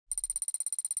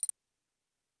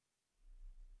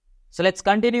So let's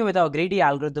continue with our greedy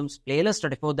algorithms playlist.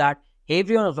 Before that, hey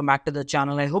everyone, welcome back to the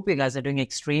channel. I hope you guys are doing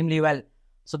extremely well.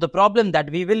 So the problem that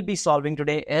we will be solving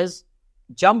today is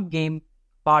Jump Game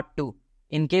Part 2.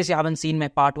 In case you haven't seen my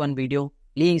Part 1 video,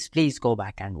 please go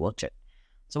back and watch it.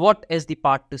 So what is the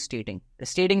Part 2 stating?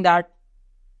 It's stating that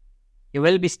you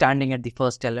will be standing at the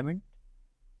first element.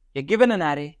 You're given an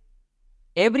array.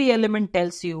 Every element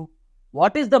tells you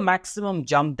what is the maximum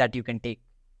jump that you can take.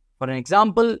 For an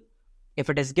example, if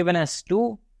it is given as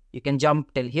 2, you can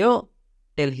jump till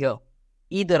here,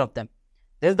 either of them.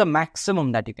 This is the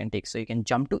maximum that you can take. So you can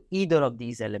jump to either of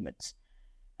these elements.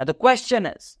 Now the question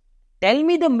is, tell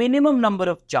me the minimum number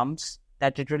of jumps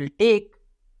that it will take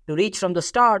to reach from the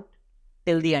start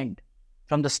till the end.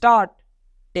 From the start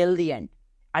till the end.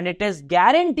 And it is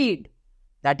guaranteed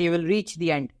that you will reach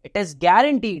the end. It is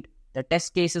guaranteed. The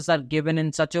test cases are given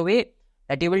in such a way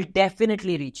that you will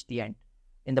definitely reach the end.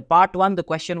 In the Part 1, the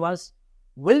question was,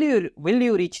 will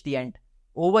you reach the end?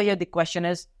 Over here, the question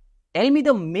is, tell me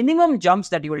the minimum jumps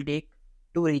that you will take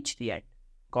to reach the end.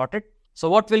 Got it? So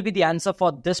what will be the answer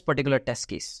for this particular test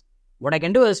case? What I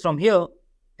can do is from here,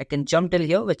 I can jump till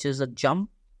here, which is a jump,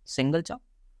 single jump.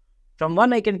 From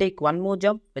 1, I can take one more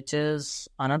jump, which is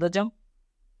another jump.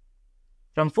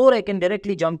 From 4, I can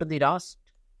directly jump to the last.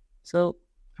 So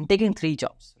I'm taking 3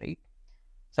 jumps, right?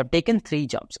 So I've taken 3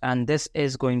 jumps and this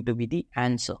is going to be the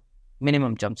answer.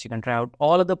 Minimum jumps. You can try out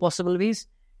all of the possible ways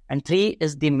and 3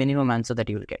 is the minimum answer that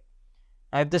you will get.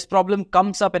 Now, if this problem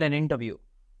comes up in an interview,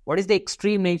 what is the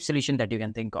extreme naive solution that you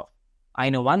can think of?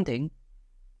 I know one thing.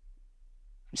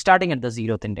 Starting at the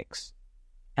 0th index.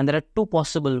 And there are 2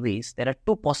 possible ways.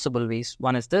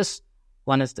 One is this,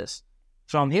 one is this.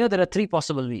 From here, there are 3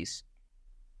 possible ways.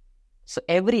 So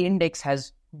every index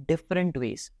has different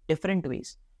ways.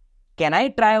 Can I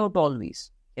try out all ways?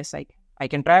 Yes, I can. I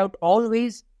can try out all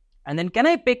ways. And then can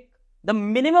I pick the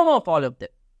minimum of all of them?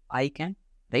 I can,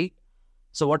 right?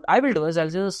 So what I will do is I'll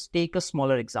just take a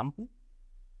smaller example.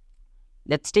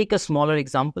 Let's take a smaller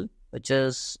example, which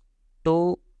is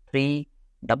 2, 3,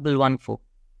 1, 1, 4.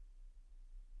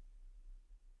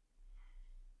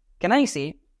 Can I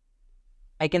say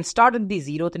I can start at the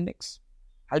 0th index?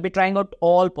 I'll be trying out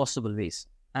all possible ways.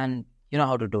 And you know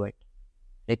how to do it.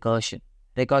 Recursion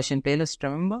playlist,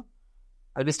 remember?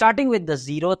 I'll be starting with the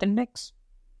 0th index.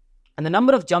 And the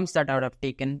number of jumps that I would have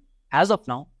taken as of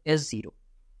now is 0.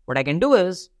 What I can do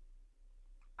is,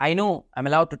 I know I'm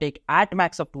allowed to take at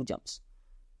max of 2 jumps.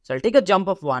 So I'll take a jump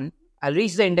of 1. I'll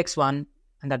reach the index 1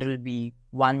 and that will be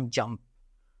 1 jump.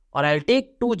 Or I'll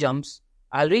take 2 jumps.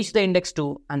 I'll reach the index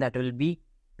 2 and that will be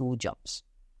 2 jumps.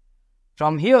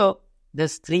 From here,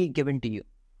 there's 3 given to you.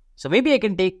 So maybe I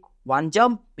can take 1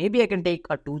 jump, maybe I can take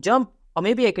a 2 jump, or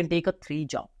maybe I can take a 3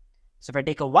 jump. So if I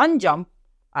take a 1 jump,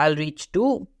 I'll reach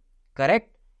 2,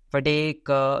 correct? If I take,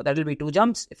 that will be 2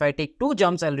 jumps. If I take 2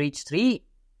 jumps, I'll reach 3.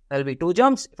 That will be 2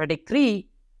 jumps. If I take 3,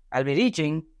 I'll be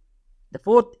reaching the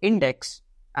 4th index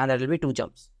and that will be 2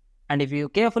 jumps. And if you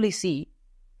carefully see,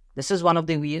 this is one of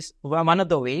the ways,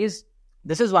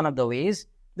 this is one of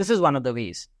the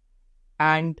ways.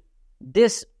 And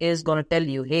this is going to tell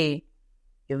you, hey,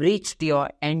 you've reached your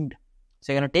end.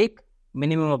 So you're going to take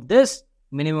minimum of this,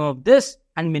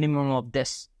 and minimum of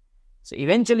this. So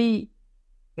eventually,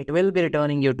 it will be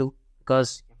returning you 2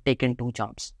 because you've taken 2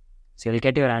 jumps. So you'll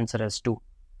get your answer as 2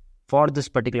 for this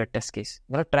particular test case.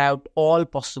 You're going to try out all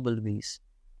possible ways.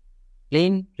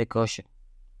 Plain recursion.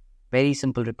 Very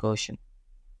simple recursion.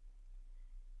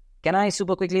 Can I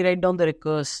super quickly write down the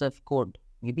recursive code?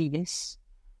 Maybe yes.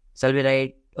 So I'll be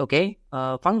right. Okay.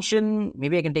 Function.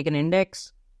 Maybe I can take an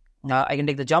index. I can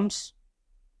take the jumps.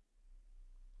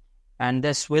 And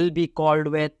this will be called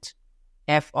with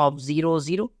f of 0,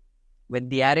 0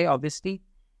 with the array, obviously.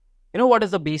 You know what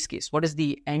is the base case? What is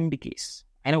the end case?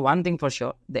 I know one thing for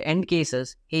sure. The end case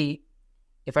is, hey,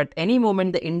 if at any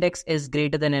moment the index is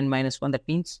greater than n minus 1, that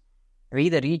means we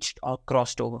either reached or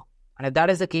crossed over. And if that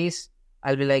is the case,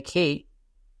 I'll be like, hey,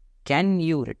 can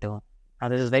you return? Now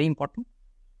this is very important.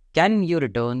 Can you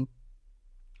return?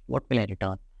 What will I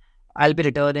return? I'll be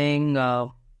returning the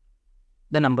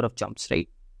number of jumps, right?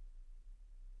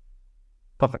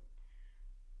 Perfect.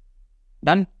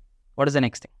 Done. What is the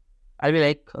next thing? I'll be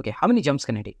like, okay, how many jumps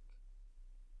can I take?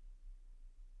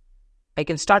 I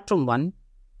can start from 1.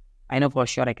 I know for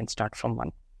sure I can start from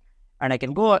 1. And I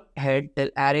can go ahead till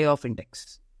array of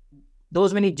index.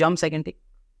 Those many jumps I can take.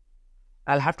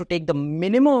 I'll have to take the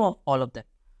minimum of all of them.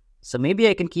 So maybe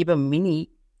I can keep a mini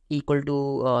equal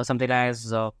to something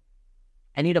as, I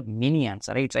need a mini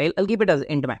answer, right? So I'll keep it as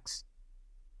int max.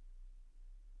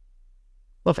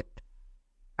 Perfect.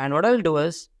 And what I'll do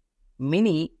is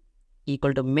mini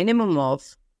equal to minimum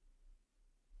of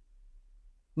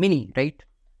mini, right?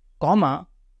 Comma,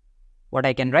 what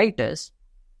I can write is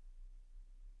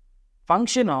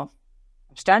function of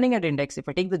standing at index. If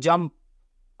I take the jump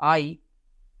I,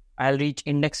 I'll reach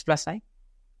index plus I,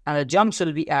 and the jumps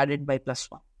will be added by plus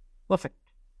 1. Perfect.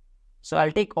 So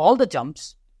I'll take all the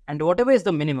jumps, and whatever is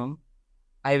the minimum,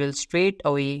 I will straight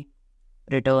away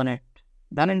return it.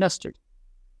 Done and dusted.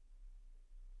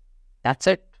 That's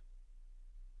it.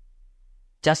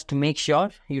 Just make sure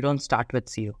you don't start with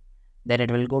 0. Then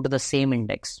it will go to the same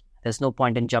index. There's no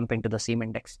point in jumping to the same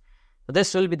index. So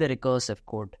this will be the recursive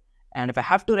code. And if I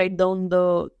have to write down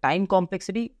the time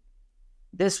complexity,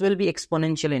 this will be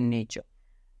exponential in nature.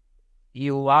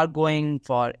 You are going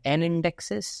for n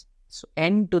indexes. So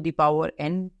n to the power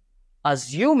n,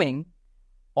 assuming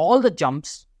all the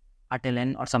jumps are till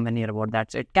n or somewhere near about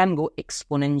that. So it can go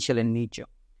exponential in nature.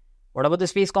 What about the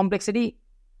space complexity?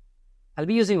 I'll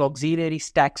be using auxiliary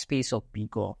stack space of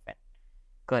big O of n.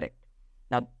 Correct.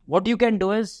 Now, what you can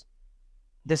do is,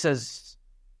 this is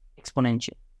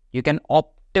exponential. You can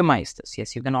optimize this.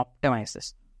 Yes, you can optimize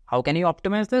this. How can you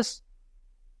optimize this?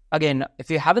 Again, if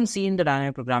you haven't seen the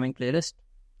dynamic programming playlist,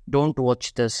 don't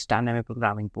watch this dynamic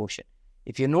programming portion.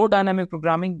 If you know dynamic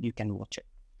programming, you can watch it.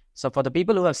 So for the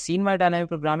people who have seen my dynamic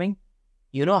programming,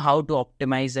 you know how to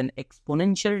optimize an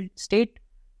exponential state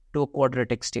to a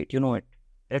quadratic state. You know it.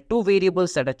 There are two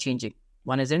variables that are changing.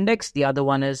 One is index, the other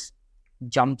one is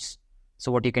jumps.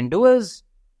 So what you can do is,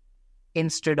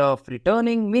 instead of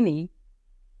returning mini,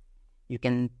 you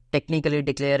can technically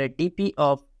declare a dp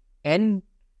of n,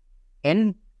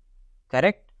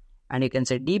 correct? And you can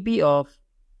say dp of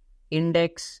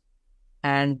index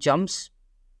and jumps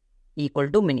equal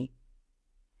to mini.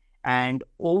 And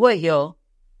over here,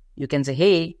 you can say,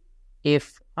 hey,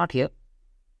 if, not here,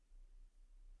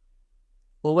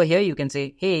 over here you can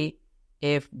say, hey,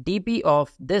 if dp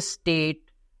of this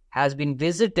state has been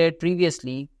visited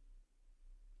previously,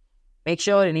 make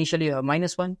sure initially you have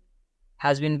 -1,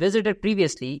 has been visited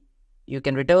previously, you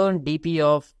can return dp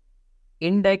of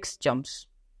index jumps.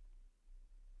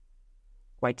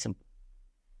 Quite simple.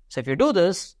 So if you do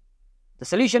this, the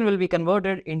solution will be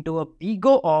converted into a big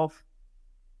O of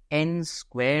n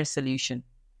square solution,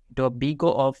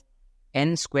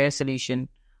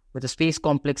 with a space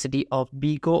complexity of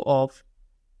big O of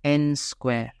n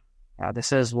square.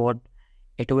 This is what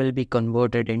it will be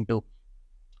converted into.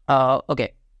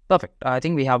 Okay, perfect. I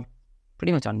think we have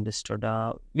pretty much understood.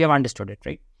 We have understood it,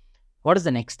 right? What is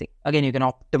the next thing? Again, you can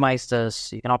optimize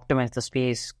this. You can optimize the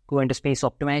space, go into space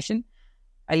optimization.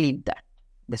 I'll leave that.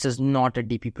 This is not a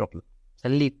DP problem. So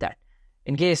I'll leave that.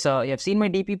 In case you have seen my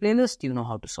DP playlist, you know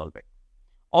how to solve it.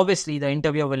 Obviously, the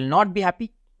interviewer will not be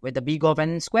happy with the big O of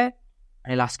n square,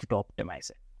 and I'll ask you to optimize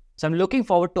it. So I'm looking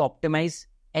forward to optimize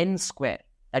n square.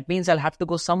 That means I'll have to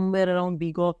go somewhere around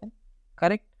big O of n,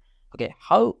 correct? Okay,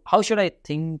 how should I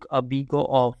think a big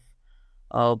O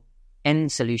of n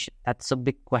solution? That's a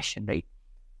big question, right?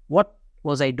 What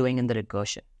was I doing in the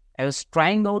recursion? I was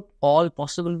trying out all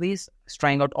possible ways.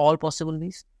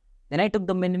 Then I took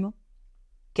the minimum.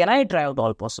 Can I try out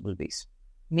all possible ways?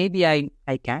 Maybe I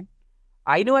can.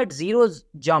 I know at 0's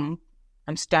jump,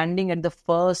 I'm standing at the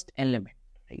first element,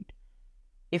 right?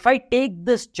 If I take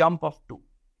this jump of 2,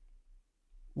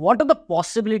 what are the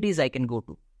possibilities I can go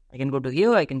to? I can go to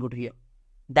here, I can go to here.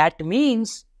 That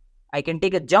means I can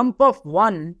take a jump of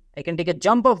 1,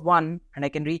 and I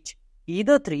can reach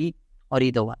either 3 or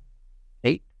either 1,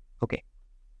 right? Okay.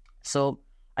 So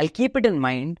I'll keep it in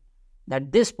mind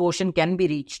that this portion can be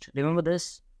reached. Remember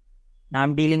this? Now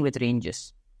I'm dealing with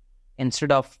ranges.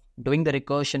 Instead of doing the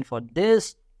recursion for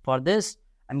this,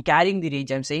 I'm carrying the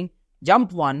range. I'm saying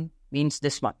jump 1 means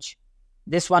this much.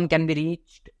 This one can be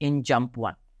reached in jump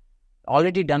 1.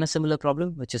 Already done a similar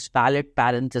problem, which is palette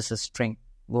parenthesis string.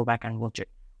 Go back and watch it.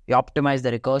 We optimize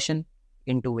the recursion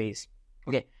in 2 ways.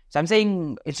 Okay, so I'm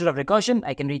saying instead of recursion,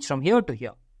 I can reach from here to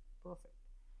here. Perfect.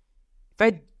 If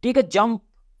I take a jump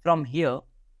from here,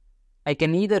 I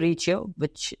can either reach here,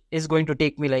 which is going to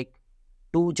take me like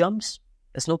 2 jumps.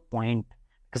 There's no point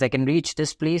because I can reach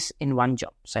this place in 1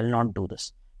 jump. So I'll not do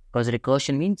this because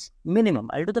recursion means minimum.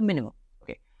 I'll do the minimum.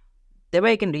 Okay. That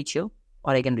way I can reach here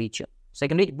or I can reach here. So I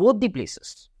can reach both the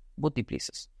places.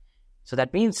 So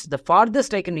that means the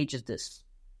farthest I can reach is this.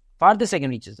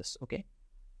 Okay.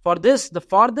 For this, the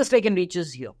farthest I can reach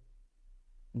is here.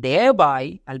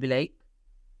 Thereby, I'll be like,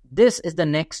 this is the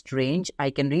next range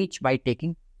I can reach by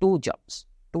taking 2 jumps.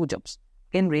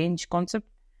 Again, range concept.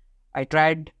 I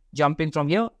tried jumping from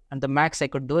here and the max I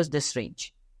could do is this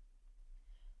range.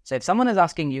 So if someone is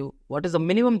asking you, what is the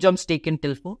minimum jumps taken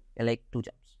till 4? You're like 2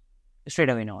 jumps. You straight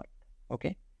away know it.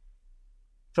 Okay.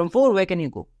 From 4, where can you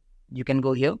go? You can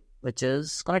go here. which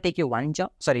is going to take you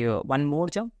one more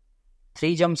jump.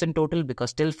 3 jumps in total,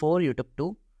 because till 4 you took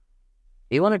 2.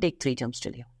 You want to take 3 jumps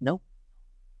till here? No.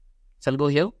 So I'll go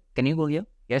here. Can you go here?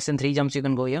 Yes, in 3 jumps you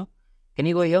can go here. Can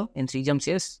you go here? In 3 jumps,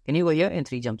 yes. Can you go here? In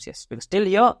 3 jumps, yes. Because till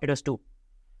here it was 2.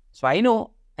 So I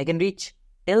know I can reach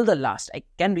till the last.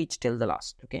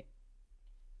 Okay.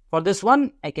 For this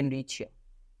one, I can reach here.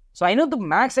 So I know the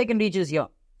max I can reach is here.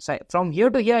 So from here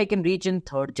to here, I can reach in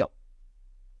 3rd jump.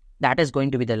 That is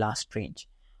going to be the last range.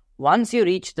 Once you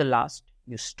reach the last,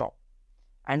 you stop.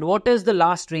 And what is the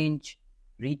last range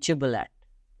reachable at?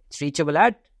 It's reachable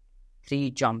at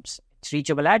 3 jumps. It's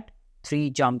reachable at 3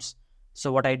 jumps.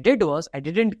 So what I did was, I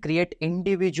didn't create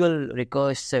individual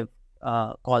recursive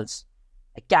calls.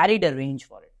 I carried a range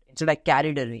for it. Instead, I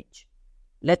carried a range.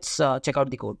 Let's check out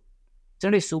the code. It's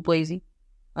going to be super easy.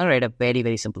 I'll write a very,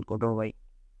 very simple code. Don't worry.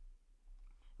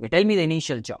 You tell me the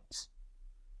initial jumps.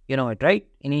 You know it, right?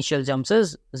 Initial jumps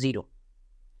is 0.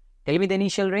 Tell me the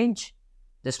initial range.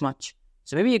 This much.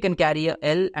 So maybe you can carry a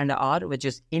L and a R, which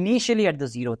is initially at the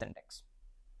 0th index.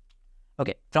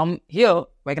 Okay. From here,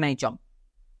 where can I jump?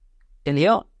 Till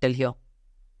here, till here.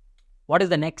 What is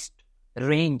the next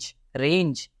range?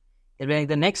 Range.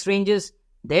 The next range is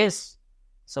this.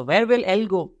 So where will L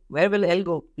go? Where will L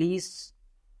go? Please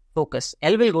focus.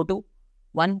 L will go to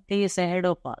one place ahead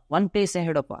of R. One place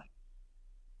ahead of R.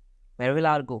 Where will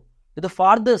R go? To the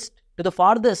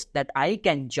farthest that I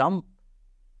can jump.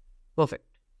 Perfect.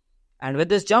 And with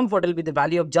this jump, what will be the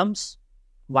value of jumps?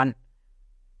 1.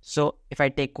 So if I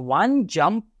take 1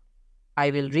 jump,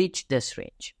 I will reach this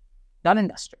range. Done and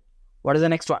dusted. What is the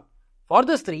next one? For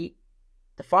this 3,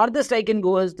 the farthest I can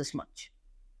go is this much.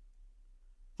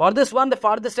 For this one, the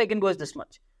farthest I can go is this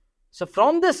much. So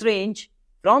from this range,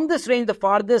 the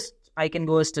farthest I can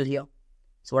go is till here.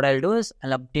 So what I'll do is,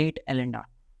 I'll update L and R.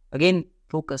 Again,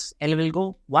 focus. L will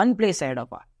go one place ahead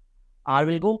of R. R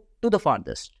will go to the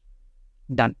farthest.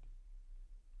 Done.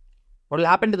 What will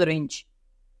happen to the range?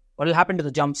 What will happen to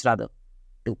the jumps rather?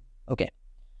 2. Okay.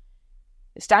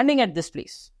 Standing at this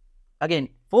place. Again,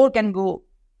 4 can go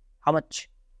how much?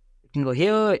 It can go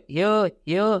here, here,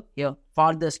 here, here.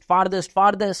 Farthest.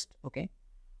 Okay.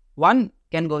 1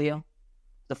 can go here.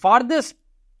 The farthest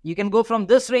you can go from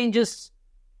this ranges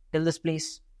till this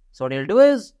place. So what you'll do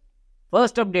is,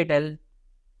 first update L,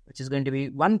 which is going to be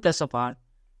 1 plus of R.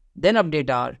 Then update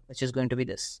R, which is going to be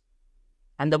this.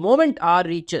 And the moment R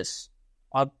reaches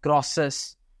or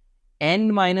crosses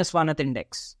n-1th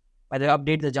index, by the way,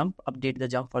 update the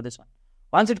jump for this one.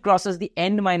 Once it crosses the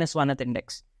n-1th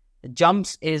index, the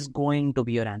jumps is going to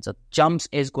be your answer.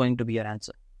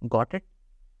 Got it?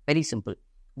 Very simple.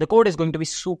 The code is going to be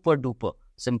super duper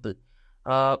simple.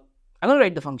 I'm going to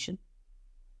write the function.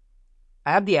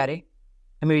 I have the array.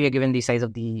 Maybe you're given the size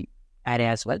of the array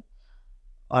as well.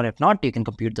 Or if not, you can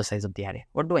compute the size of the array.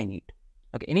 What do I need?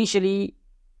 Okay, initially,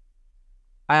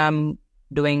 I am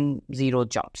doing 0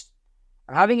 jumps.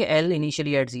 I'm having L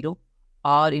initially at 0,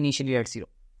 R initially at 0.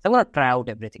 So I'm going to try out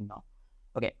everything now.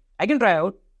 Okay, I can try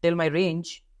out till my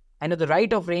range. I know the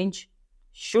right of range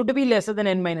should be lesser than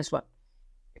n-1.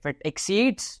 If it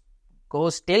exceeds,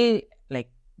 goes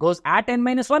at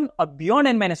n-1 or beyond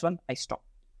n-1, I stop.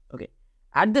 Okay.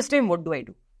 At this time, what do I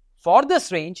do? For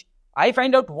this range, I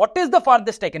find out what is the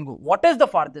farthest I can go. What is the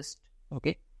farthest?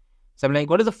 Okay. So I'm like,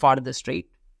 what is the farthest, right?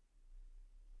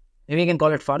 Maybe I can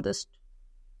call it farthest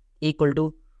equal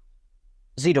to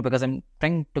 0 because I'm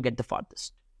trying to get the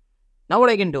farthest. Now what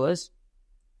I can do is,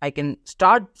 I can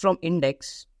start from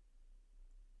index.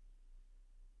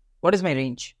 What is my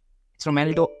range? It's from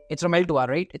L to R,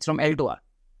 right? It's from L to R.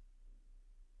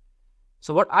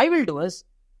 So what I will do is,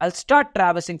 I'll start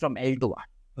traversing from L to R.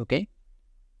 Okay.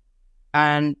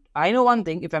 And I know one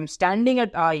thing, if I'm standing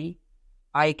at I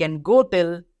can go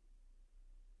till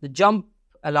the jump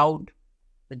allowed,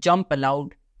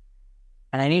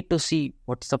 and I need to see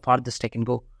what's the farthest I can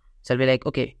go. So I'll be like,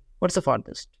 okay, what's the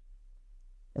farthest?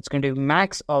 It's going to be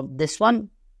max of this one,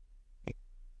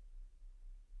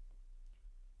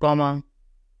 comma,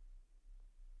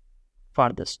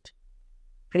 farthest.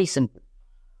 Pretty simple.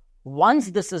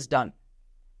 Once this is done,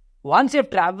 once you've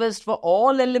traversed for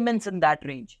all elements in that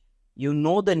range, you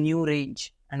know the new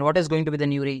range. And what is going to be the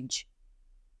new range?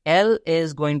 L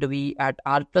is going to be at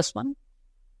R plus 1,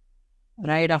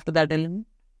 right after that element.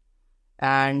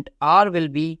 And R will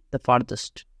be the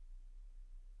farthest.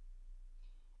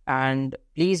 And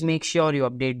please make sure you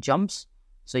update jumps.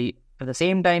 So at the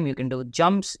same time, you can do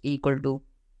jumps equal to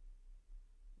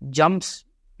jumps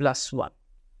plus 1.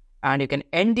 And you can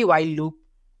end the while loop.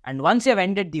 And once you have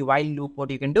ended the while loop,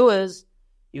 what you can do is,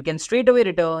 you can straight away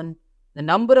return the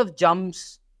number of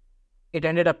jumps it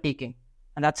ended up taking.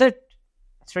 And that's it.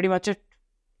 That's pretty much it.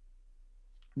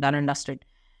 Done and dusted.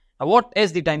 Now, what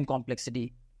is the time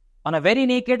complexity? On a very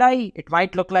naked eye, it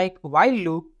might look like while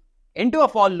loop into a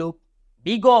for loop,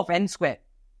 big O of n square.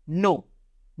 No.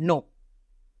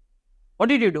 What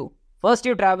did you do? First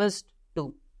you traversed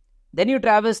 2. Then you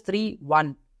traversed 3,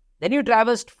 1. Then you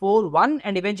traversed 4, 1,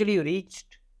 and eventually you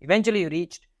reached.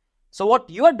 So what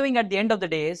you are doing at the end of the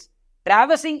day is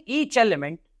traversing each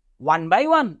element one by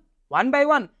one.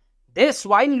 This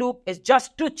while loop is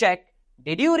just to check,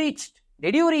 did you reach?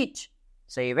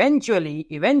 So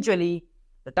eventually,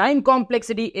 the time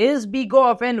complexity is big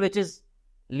O of n, which is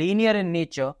linear in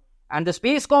nature, and the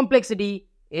space complexity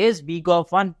is big O of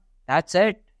 1. That's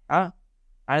it. That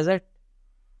is it.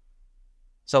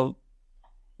 So,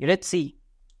 let's see.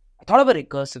 I thought of a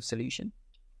recursive solution.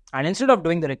 And instead of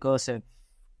doing the recursive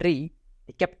tree,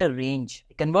 I kept a range.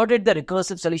 I converted the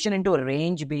recursive solution into a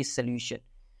range-based solution.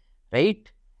 Right?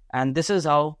 And this is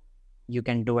how you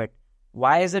can do it.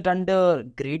 Why is it under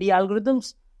greedy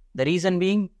algorithms? The reason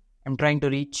being, I'm trying to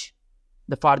reach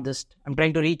the farthest.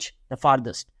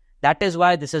 That is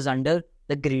why this is under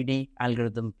the greedy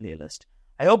algorithm playlist.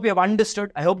 I hope you have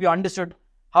understood.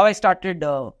 How I started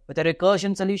with a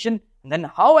recursion solution, and then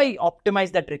how I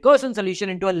optimized that recursion solution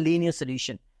into a linear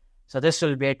solution. So this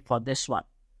will be it for this one.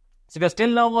 So if you're still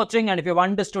now watching and if you've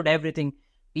understood everything,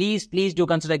 please do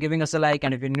consider giving us a like.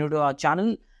 And if you're new to our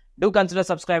channel, do consider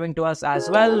subscribing to us as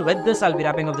well. With this, I'll be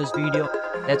wrapping up this video.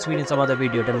 Let's meet in some other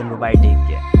video. Till then, bye-bye. Take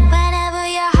care. Whenever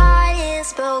your heart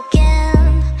is broken.